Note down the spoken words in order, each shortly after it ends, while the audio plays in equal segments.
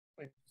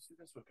Hi,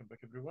 students, welcome back,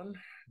 everyone.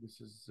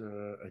 This is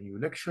a new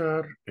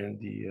lecture in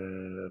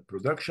the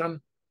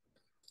production,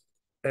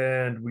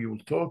 and we will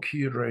talk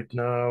here right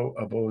now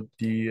about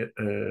the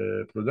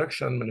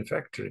production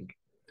manufacturing.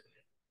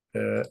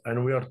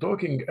 And we are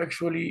talking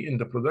actually in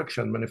the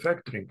production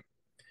manufacturing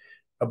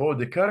about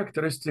the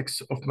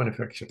characteristics of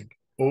manufacturing,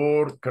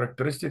 or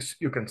characteristics,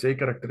 you can say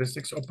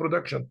characteristics of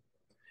production,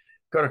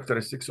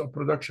 characteristics of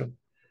production,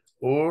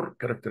 or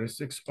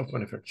characteristics of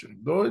manufacturing.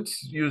 Though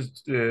it's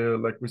used,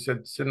 like we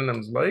said,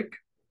 synonyms like,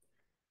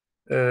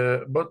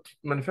 but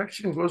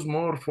manufacturing goes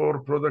more for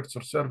products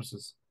or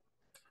services.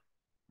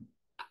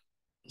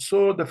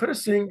 So the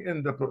first thing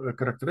in the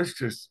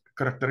characteristics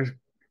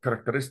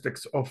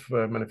of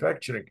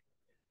manufacturing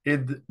is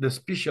the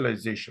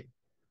specialization.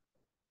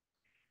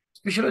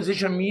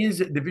 Specialization means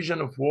division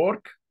of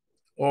work,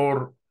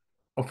 or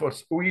of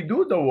us. We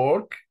do the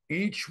work,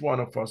 each one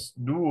of us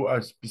do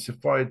a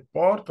specified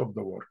part of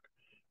the work,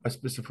 a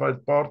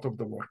specified part of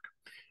the work.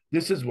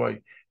 This is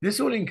why this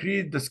will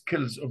increase the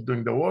skills of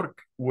doing the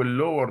work, will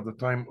lower the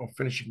time of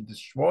finishing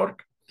this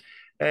work,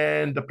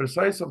 and the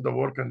precise of the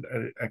work, and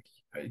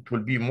it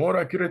will be more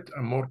accurate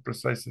and more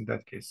precise in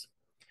that case.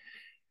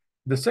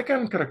 The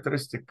second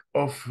characteristic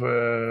of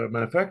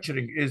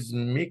manufacturing is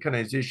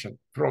mechanization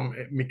from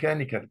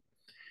mechanical.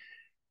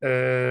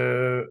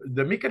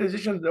 The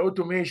mechanization, the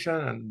automation,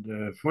 and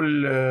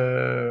full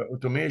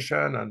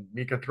automation and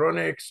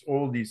mechatronics,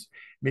 all these.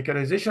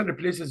 Mechanization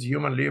replaces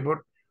human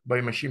labor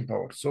by machine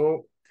power.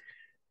 So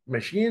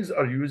machines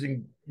are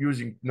using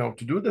now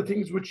to do the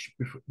things which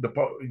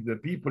the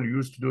people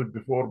used to do it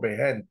before by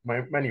hand,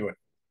 manual.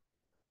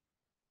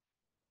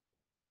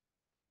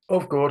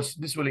 Of course,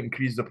 this will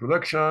increase the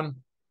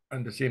production, and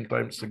at the same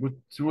time, it's a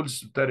good tools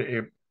to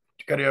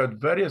carry out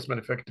various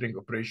manufacturing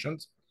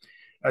operations.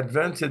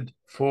 Advanced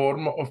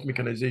form of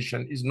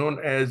mechanization is known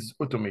as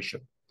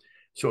automation.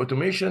 So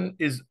automation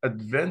is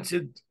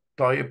advanced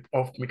type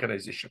of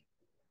mechanization.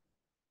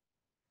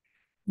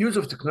 Use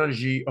of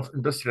technology of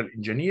industrial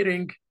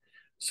engineering.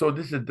 So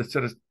this is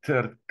the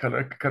third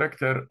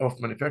character of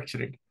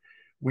manufacturing.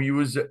 We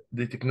use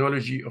the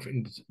technology of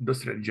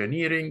industrial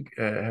engineering,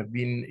 have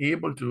been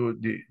able to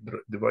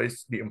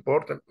devise the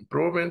important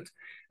improvement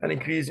and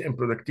increase in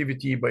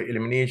productivity by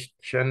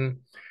elimination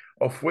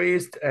of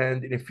waste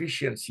and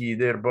inefficiency,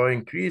 thereby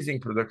increasing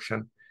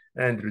production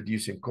and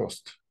reducing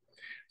cost.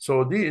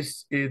 So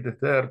this is the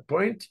third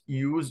point,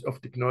 use of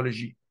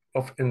technology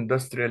of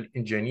industrial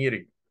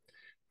engineering.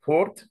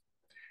 Fourth,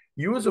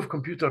 use of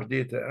computer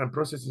data and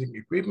processing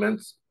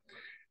equipment.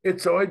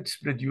 It's a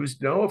widespread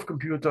use now of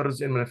computers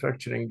in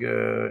manufacturing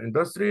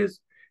industries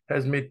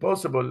has made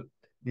possible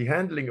the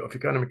handling of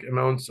economic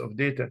amounts of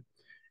data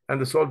and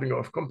the solving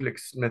of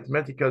complex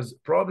mathematical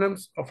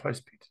problems of high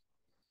speed.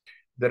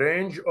 The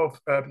range of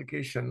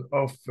application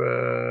of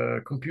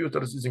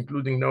computers is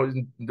including now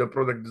in the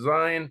product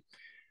design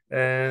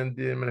and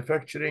the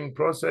manufacturing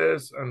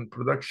process and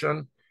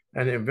production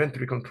and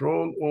inventory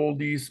control. All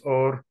these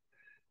are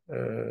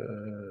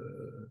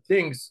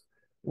things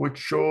which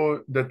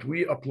show that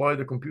we apply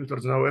the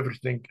computers now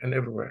everything and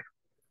everywhere.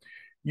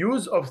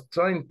 Use of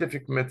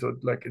scientific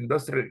method like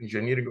industrial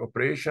engineering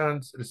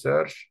operations,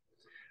 research,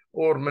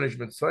 or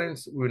management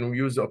science. When we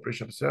use the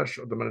operation research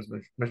or the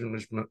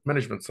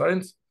management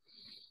science,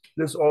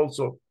 this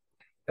also,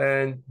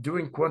 and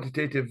doing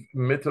quantitative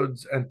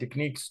methods and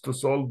techniques to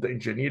solve the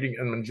engineering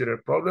and managerial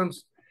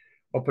problems.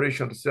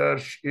 Operation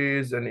research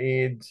is an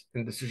aid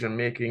in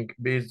decision-making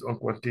based on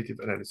quantitative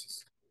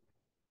analysis.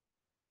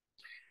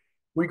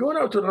 We go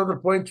now to another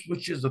point,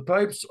 which is the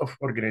types of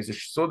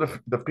organization. So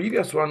the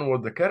previous one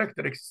was the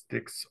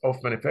characteristics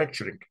of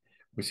manufacturing.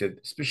 We said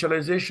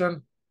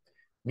specialization,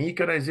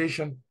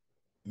 mechanization,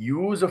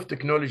 use of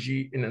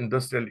technology in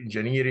industrial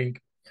engineering,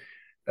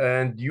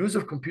 and use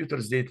of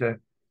computers data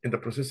in the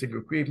processing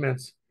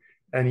equipments,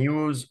 and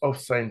use of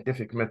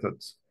scientific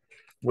methods.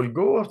 We'll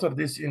go after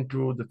this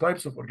into the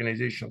types of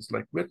organizations,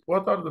 like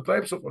what are the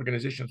types of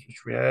organizations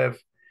which we have?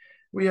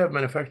 We have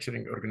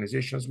manufacturing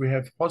organizations, we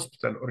have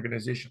hospital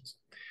organizations,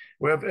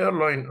 we have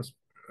airlines,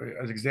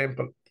 as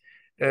example,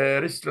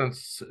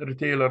 restaurants,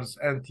 retailers,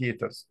 and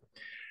theaters.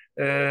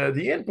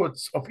 The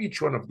inputs of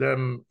each one of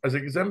them, as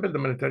example, the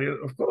military,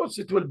 of course,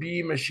 it will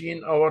be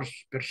machine hours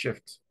per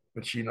shift,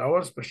 machine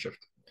hours per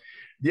shift.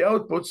 The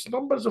outputs,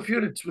 numbers of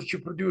units which you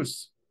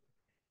produce.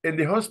 In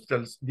the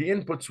hospitals, the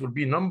inputs will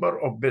be number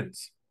of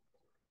beds,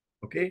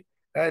 okay?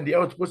 And the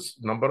outputs,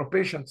 number of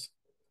patients.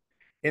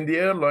 In the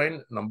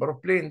airline, number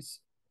of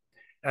planes.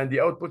 And the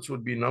outputs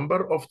would be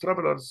number of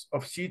travelers,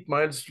 of seat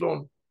miles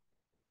flown.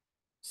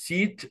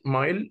 Seat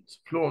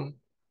miles flown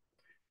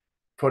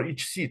for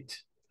each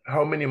seat.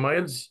 How many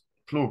miles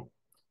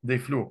they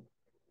flew.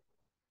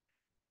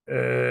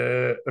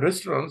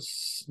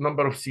 Restaurants,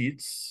 number of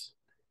seats,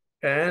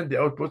 and the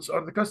outputs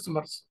are the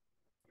customers.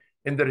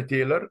 In the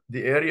retailer,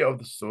 the area of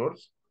the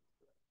stores,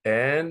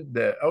 and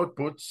the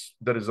outputs,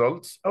 the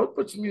results.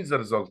 Outputs means the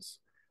results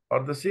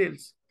are the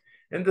sales.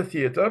 In the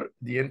theater,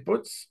 the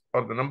inputs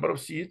are the number of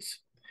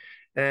seats,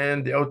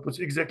 and the outputs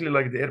exactly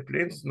like the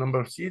airplanes, number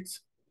of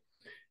seats.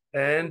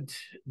 and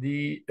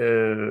the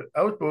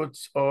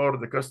outputs are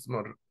the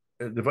customer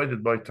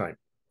divided by time.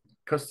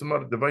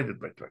 Customer divided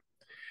by time.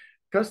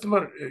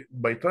 Customer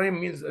by time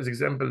means, as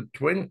example,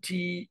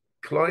 20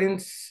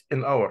 clients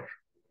an hour.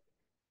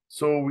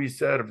 So we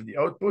serve the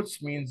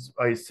outputs means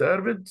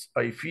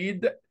I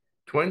feed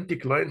 20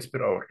 clients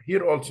per hour.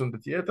 Here also in the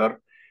theater,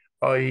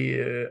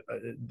 I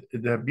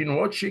have been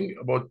watching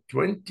about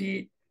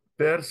 20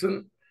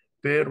 person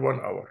per 1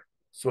 hour.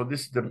 So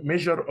this is the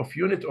measure of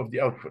unit of the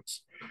outputs.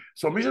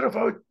 So measure of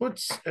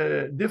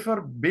outputs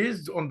differ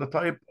based on the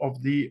type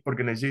of the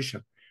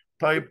organization,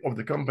 type of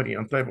the company,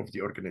 and type of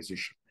the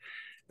organization.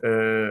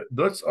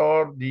 Those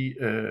are the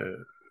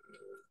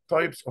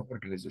types of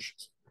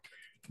organizations.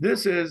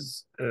 This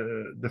is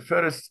the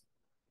first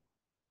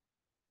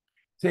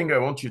thing I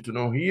want you to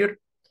know here.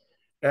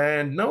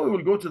 And now we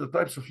will go to the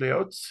types of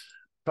layouts.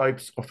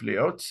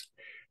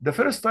 The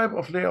first type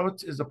of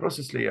layout is the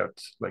process layout.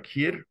 Like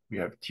here, we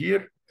have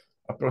tier,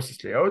 a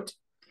process layout,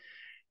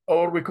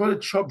 or we call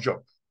it shop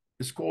job.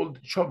 It's called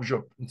shop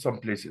job in some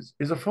places.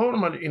 It's a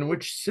formal in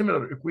which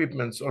similar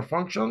equipments or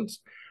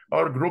functions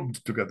are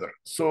grouped together.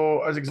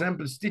 So as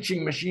example,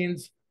 stitching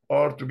machines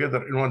are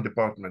together in one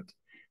department.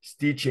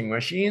 Stitching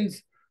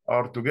machines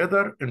are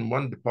together in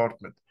one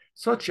department,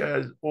 such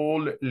as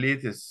all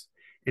lattice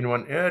in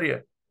one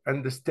area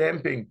and the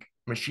stamping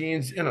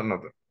machines in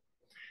another.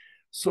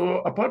 So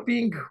upon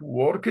being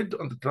worked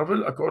on the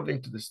travel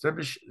according to the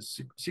established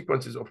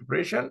sequences of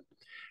operation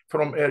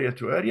from area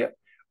to area,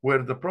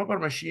 where the proper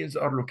machines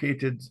are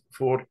located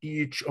for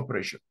each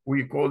operation.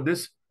 We call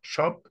this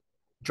shop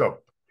job.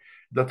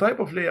 The type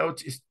of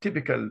layout is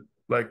typical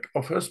like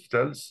of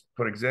hospitals,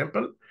 for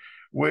example,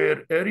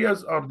 where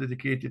areas are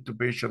dedicated to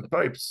patient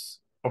types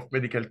of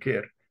medical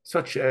care,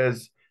 such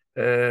as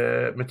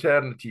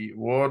maternity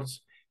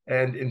wards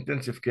and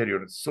intensive care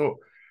units. So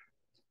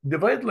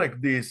divide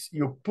like this,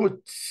 you put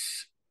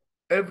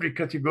every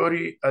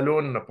category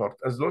alone and apart.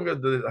 As long as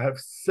they have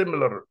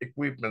similar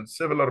equipment,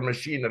 similar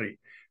machinery,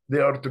 they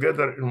are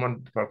together in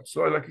one department.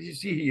 So like you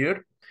see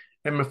here,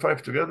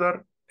 M5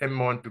 together,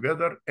 M1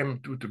 together,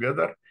 M2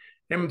 together,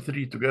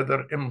 M3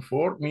 together,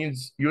 M4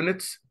 means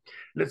units.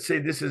 Let's say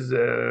this is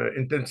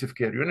intensive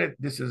care unit,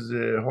 this is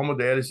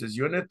hemodialysis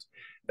unit,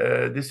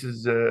 this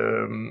is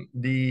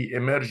the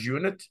emerge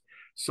unit.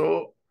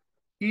 So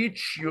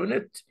each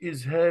unit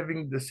is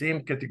having the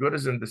same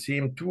categories and the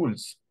same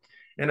tools.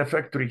 In a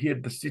factory here,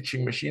 the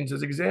stitching machines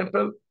as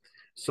example.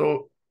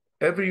 So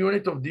every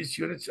unit of these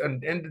units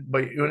and ended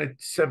by unit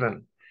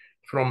 7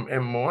 from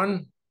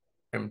M1,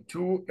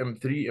 M2,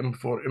 M3,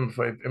 M4,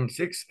 M5,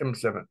 M6,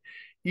 M7.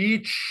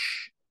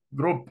 Each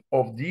group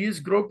of these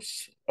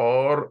groups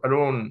are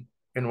alone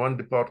in one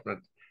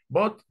department,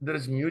 but there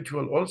is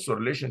mutual also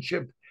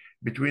relationship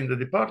between the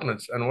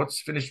departments, and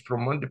what's finished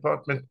from one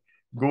department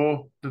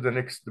go to the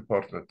next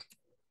department.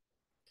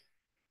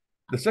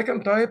 The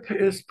second type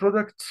is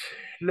product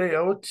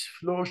layout,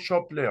 flow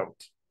shop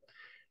layout.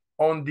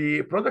 On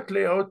the product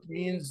layout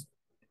means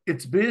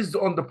it's based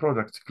on the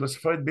product,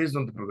 classified based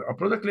on the product. A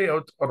product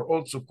layout are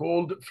also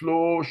called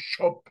flow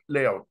shop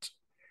layout.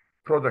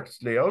 Product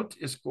layout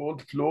is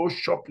called flow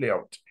shop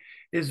layout,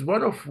 is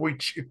one of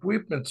which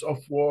equipments of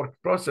work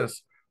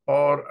process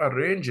are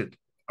arranged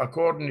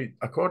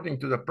according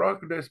to the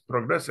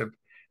progressive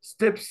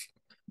steps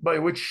by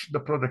which the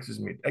product is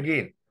made.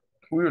 Again,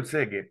 we will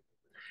say again,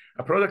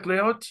 a product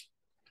layout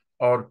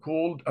are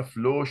called a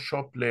flow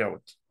shop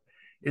layout,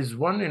 is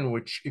one in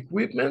which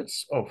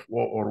equipments of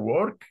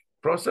work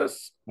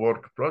process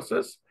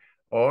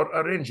are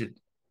arranged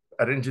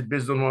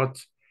based on what?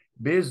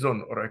 Based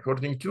on or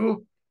according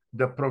to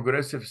the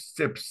progressive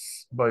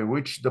steps by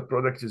which the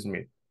product is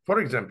made. For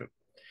example,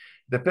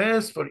 the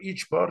path for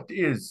each part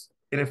is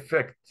in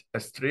effect a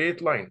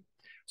straight line.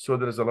 So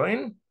there is a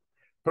line,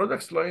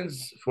 products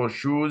lines for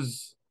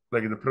shoes,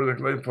 like the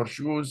product line for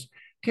shoes,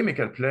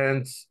 chemical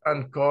plants,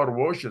 and car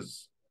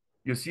washes.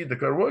 You see the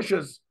car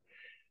washes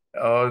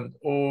are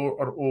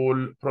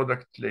all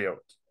product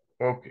layout.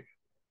 Okay,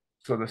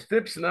 so the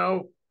steps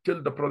now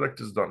till the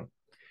product is done.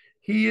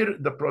 Here,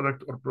 the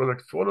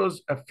product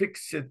follows a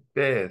fixed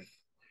path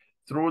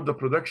through the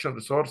production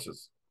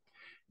resources.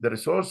 The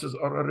resources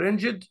are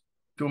arranged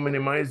to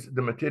minimize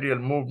the material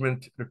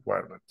movement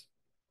requirement.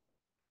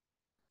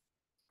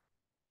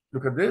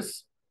 Look at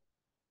this.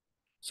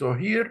 So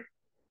here,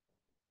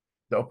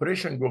 the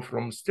operation go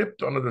from step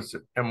to another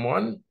step.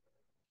 M1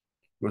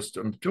 goes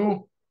to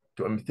M2,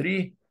 to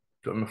M3,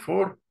 to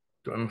M4,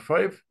 to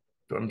M5,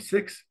 to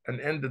M6,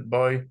 and ended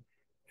by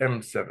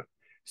M7.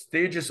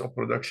 Stages of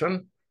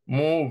production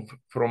move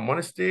from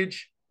one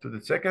stage to the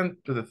second,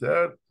 to the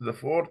third, to the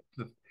fourth.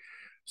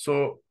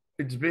 So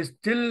it's based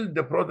till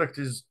the product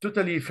is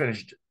totally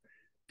finished.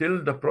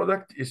 Till the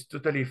product is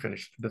totally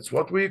finished. That's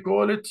what we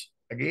call it.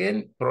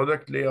 Again,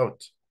 product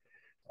layout.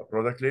 A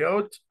product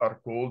layout are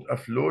called a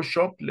flow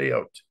shop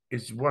layout,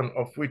 is one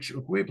of which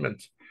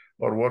equipment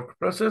or work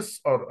process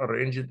are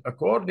arranged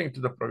according to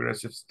the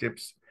progressive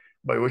steps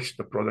by which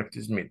the product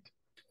is made.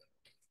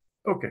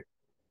 Okay,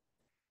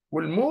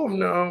 we'll move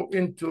now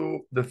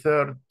into the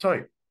third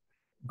type.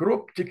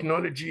 Group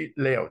technology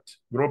layout.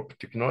 Group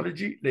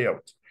technology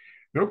layout.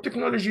 Group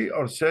technology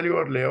or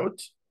cellular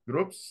layout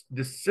groups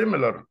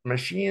dissimilar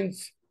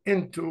machines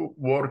into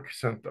work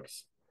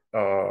centers.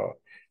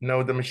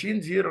 Now the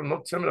machines here are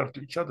not similar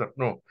to each other.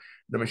 No,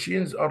 the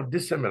machines are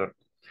dissimilar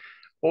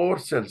or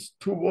cells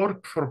to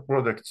work for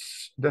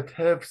products that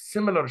have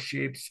similar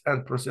shapes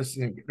and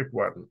processing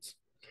requirements.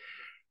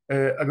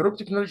 A group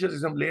technology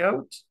exam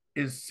layout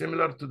is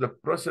similar to the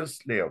process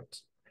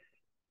layout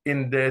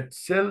in that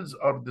cells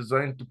are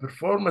designed to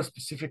perform a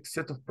specific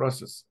set of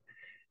process,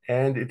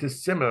 and it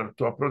is similar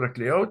to a product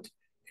layout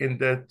in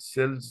that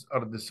cells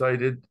are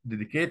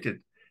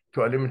dedicated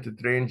to a limited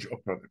range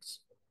of products.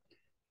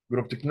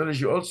 Group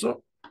technology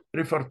also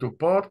refer to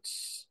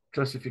parts,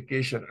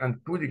 classification,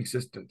 and coding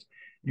systems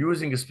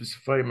using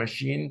specified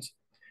machines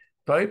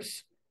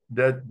types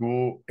that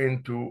go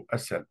into a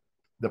cell.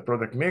 The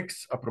product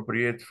mix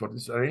appropriate for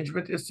this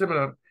arrangement is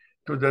similar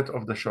to that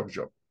of the shop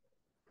job.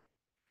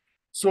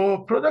 So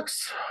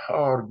products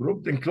are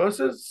grouped in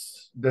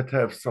classes that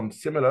have some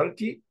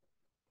similarity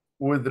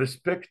with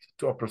respect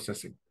to a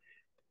processing.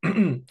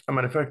 A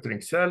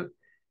manufacturing cell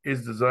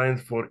is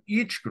designed for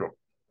each group,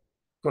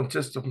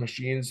 consists of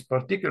machines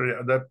particularly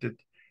adapted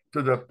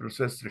to the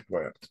process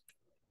required.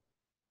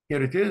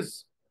 Here it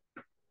is.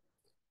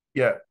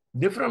 Yeah,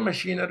 different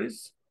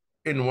machineries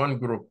in one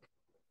group.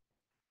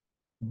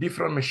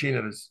 Different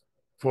machineries.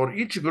 For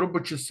each group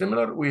which is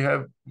similar, we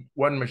have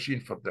one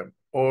machine for them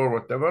or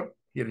whatever.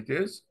 Here it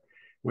is.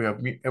 We have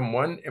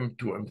M1, M2,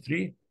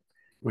 M3.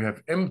 We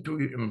have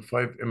M2,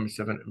 M5,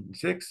 M7,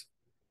 M6.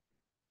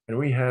 And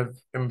we have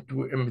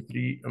M2,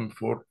 M3,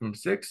 M4,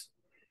 M6,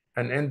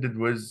 and ended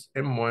with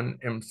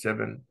M1,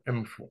 M7,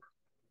 M4.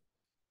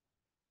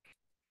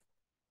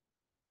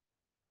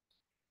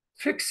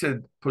 Fixed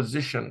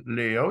position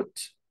layout.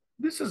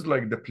 This is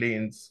like the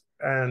planes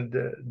and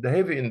the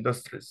heavy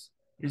industries.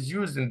 Is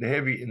used in the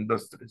heavy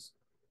industries.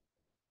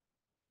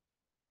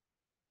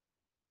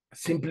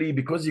 Simply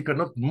because you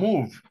cannot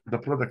move the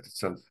product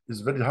itself.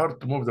 It's very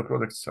hard to move the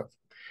product itself.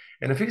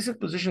 In a fixed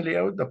position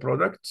layout, the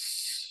product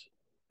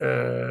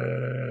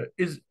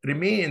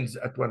remains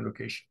at one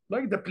location.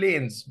 Like the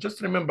planes,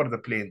 just remember the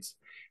planes.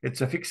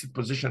 It's a fixed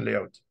position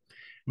layout.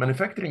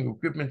 Manufacturing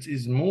equipment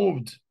is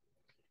moved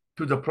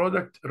to the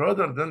product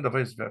rather than the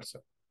vice versa.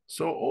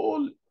 So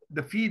all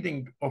the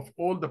feeding of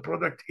all the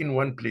product in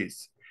one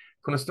place.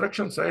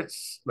 Construction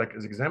sites, like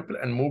as example,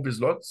 and movie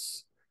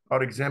slots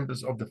are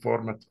examples of the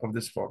format of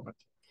this format.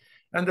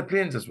 And the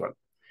planes as well.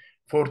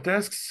 For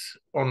tasks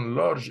on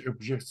large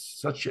objects,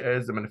 such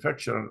as the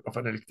manufacture of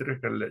an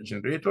electrical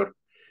generator,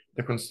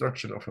 the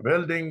construction of a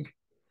building,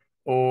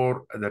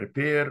 or the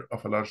repair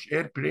of a large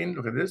airplane.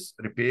 Look at this,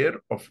 repair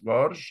of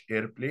large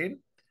airplane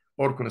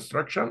or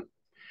construction.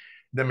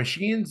 The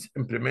machines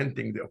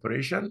implementing the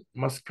operation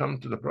must come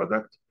to the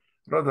product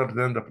rather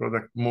than the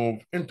product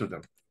move into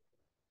them.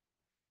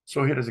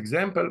 So here is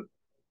example.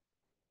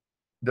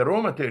 The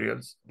raw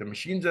materials, the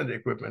machines and the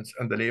equipments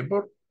and the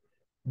labor,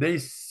 they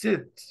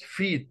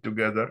feed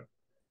together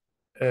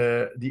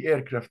the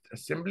aircraft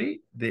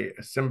assembly. They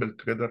assemble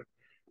together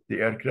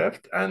the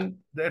aircraft, and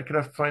the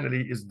aircraft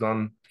finally is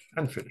done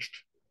and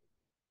finished.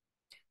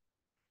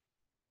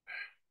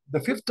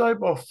 The fifth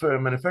type of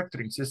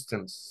manufacturing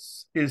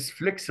systems is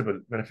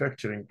flexible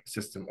manufacturing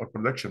system or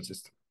production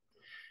system.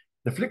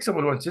 The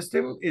flexible one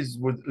system is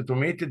with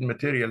automated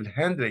material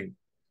handling,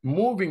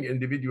 moving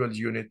individual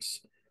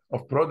units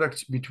of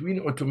products between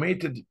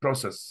automated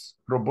process,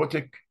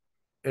 robotic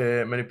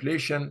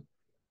manipulation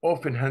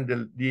often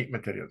handle the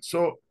material.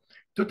 So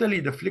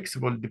totally the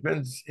flexible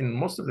depends in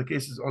most of the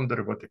cases on the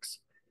robotics.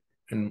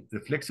 And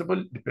the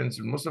flexible depends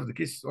in most of the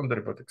cases on the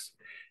robotics.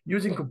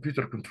 Using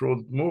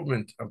computer-controlled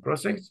movement and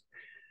processing,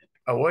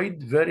 a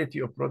wide variety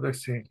of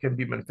products can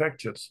be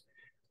manufactured.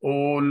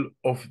 All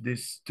of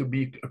this to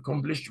be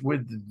accomplished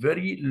with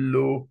very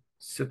low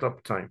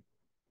setup time,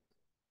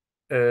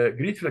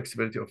 great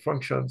flexibility of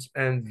functions,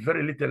 and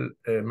very little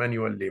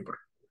manual labor.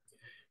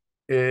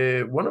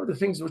 One of the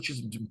things which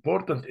is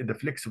important in the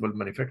flexible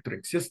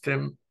manufacturing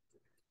system,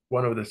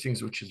 one of the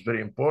things which is very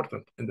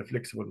important in the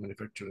flexible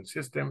manufacturing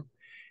system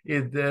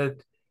is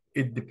that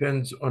it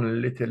depends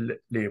on little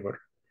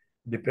labor,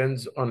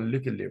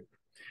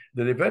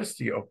 The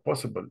diversity of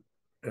possible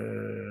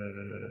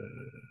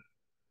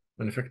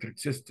manufacturing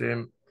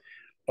system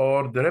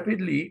or the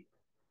rapidly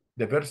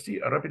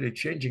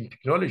changing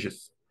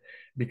technologies,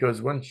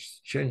 because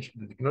once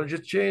the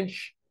technologies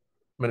change,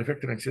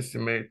 manufacturing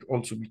system may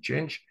also be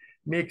changed,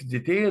 makes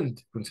detailed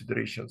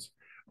considerations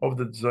of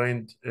the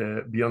design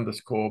beyond the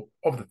scope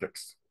of the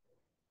text.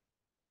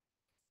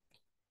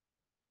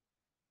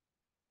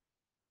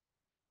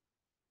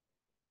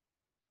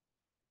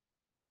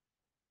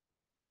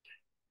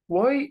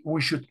 Why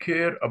we should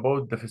care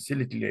about the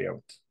facility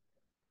layout?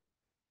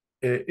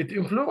 It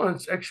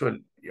influences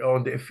actually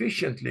on the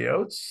efficient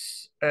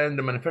layouts and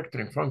the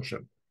manufacturing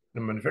function.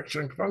 The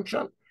manufacturing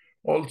function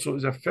also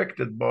is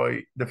affected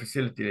by the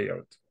facility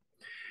layout.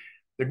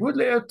 The good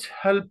layout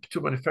helps to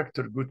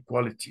manufacture good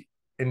quality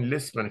and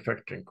less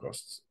manufacturing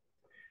costs.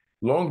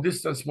 Long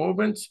distance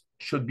movements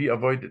should be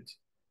avoided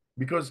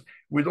because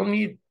we don't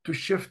need to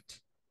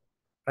shift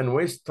and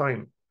waste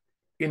time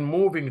in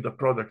moving the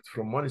product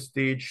from one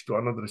stage to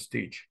another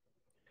stage.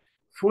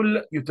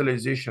 Full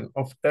utilization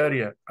of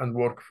area and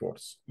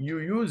workforce. You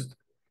used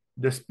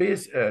the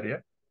space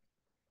area,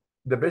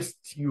 the best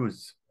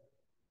use.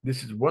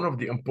 This is one of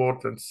the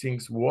important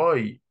things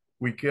why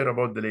we care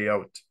about the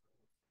layout.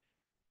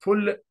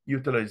 Full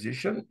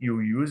utilization, you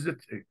use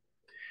it.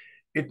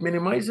 It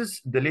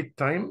minimizes the lead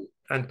time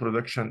and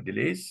production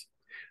delays.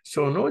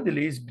 So no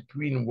delays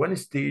between one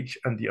stage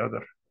and the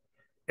other.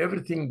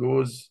 Everything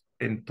goes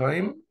in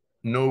time,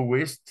 no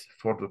waste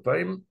for the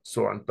time.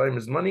 So, and time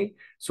is money,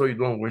 so you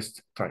don't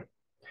waste time.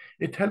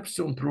 It helps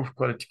to improve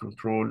quality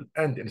control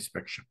and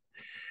inspection.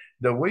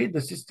 The way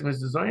the system is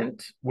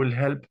designed will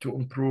help to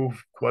improve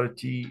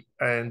quality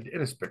and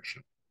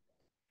inspection.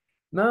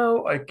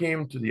 Now I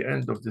came to the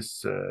end of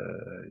this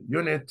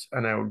unit,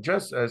 and I will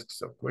just ask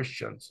some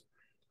questions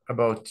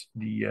about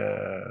the,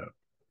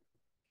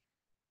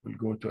 we'll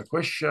go to a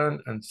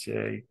question and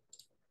say,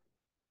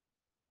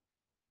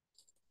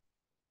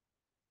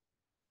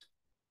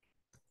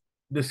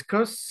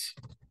 discuss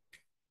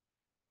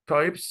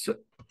types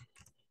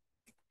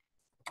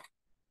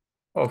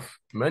of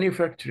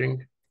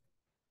manufacturing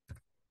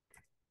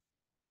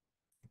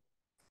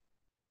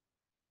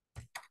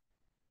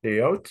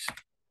layout.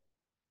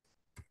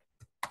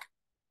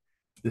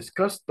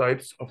 Discuss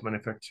types of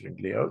manufacturing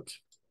layout.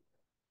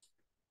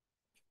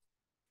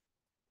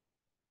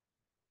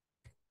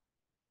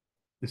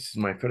 This is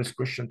my first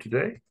question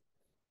today.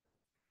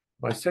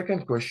 My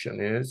second question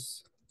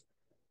is,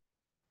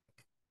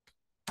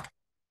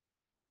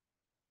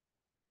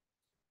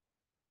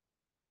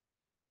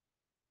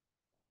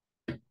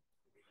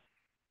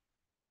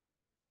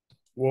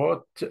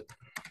 what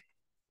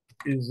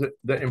is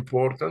the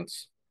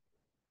importance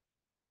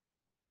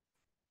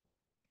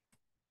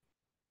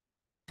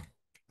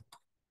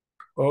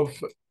of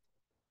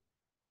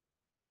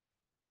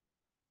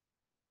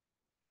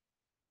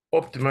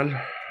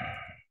optimal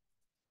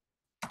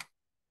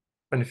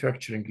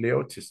manufacturing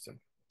layout system?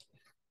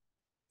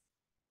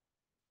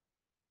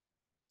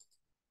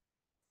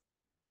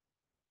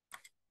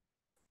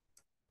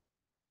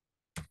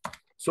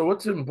 So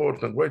what's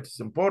important? Why it's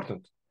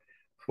important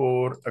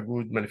for a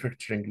good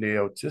manufacturing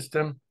layout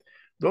system?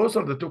 Those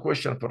are the two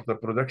questions for the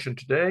production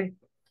today.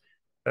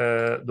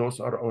 Those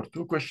are our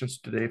two questions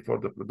today for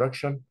the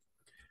production.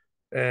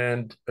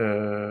 And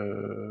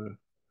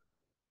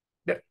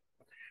yeah,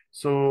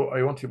 so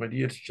I want you, my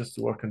dears, just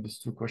to work on these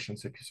two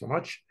questions. Thank you so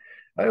much.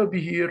 I will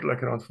be here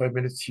like around 5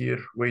 minutes here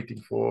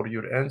waiting for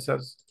your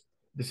answers.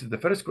 This is the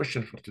first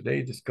question for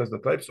today. Discuss the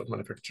types of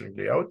manufacturing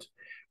layout.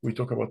 We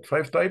talk about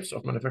 5 types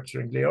of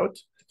manufacturing layout.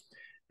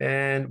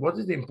 And what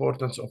is the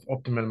importance of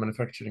optimal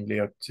manufacturing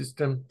layout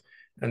system?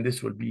 And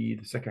this will be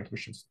the second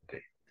question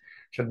today.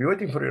 Shall be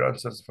waiting for your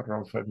answers for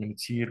around 5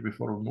 minutes here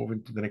before we move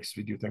into the next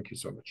video. Thank you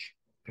so much.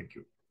 Thank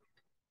you.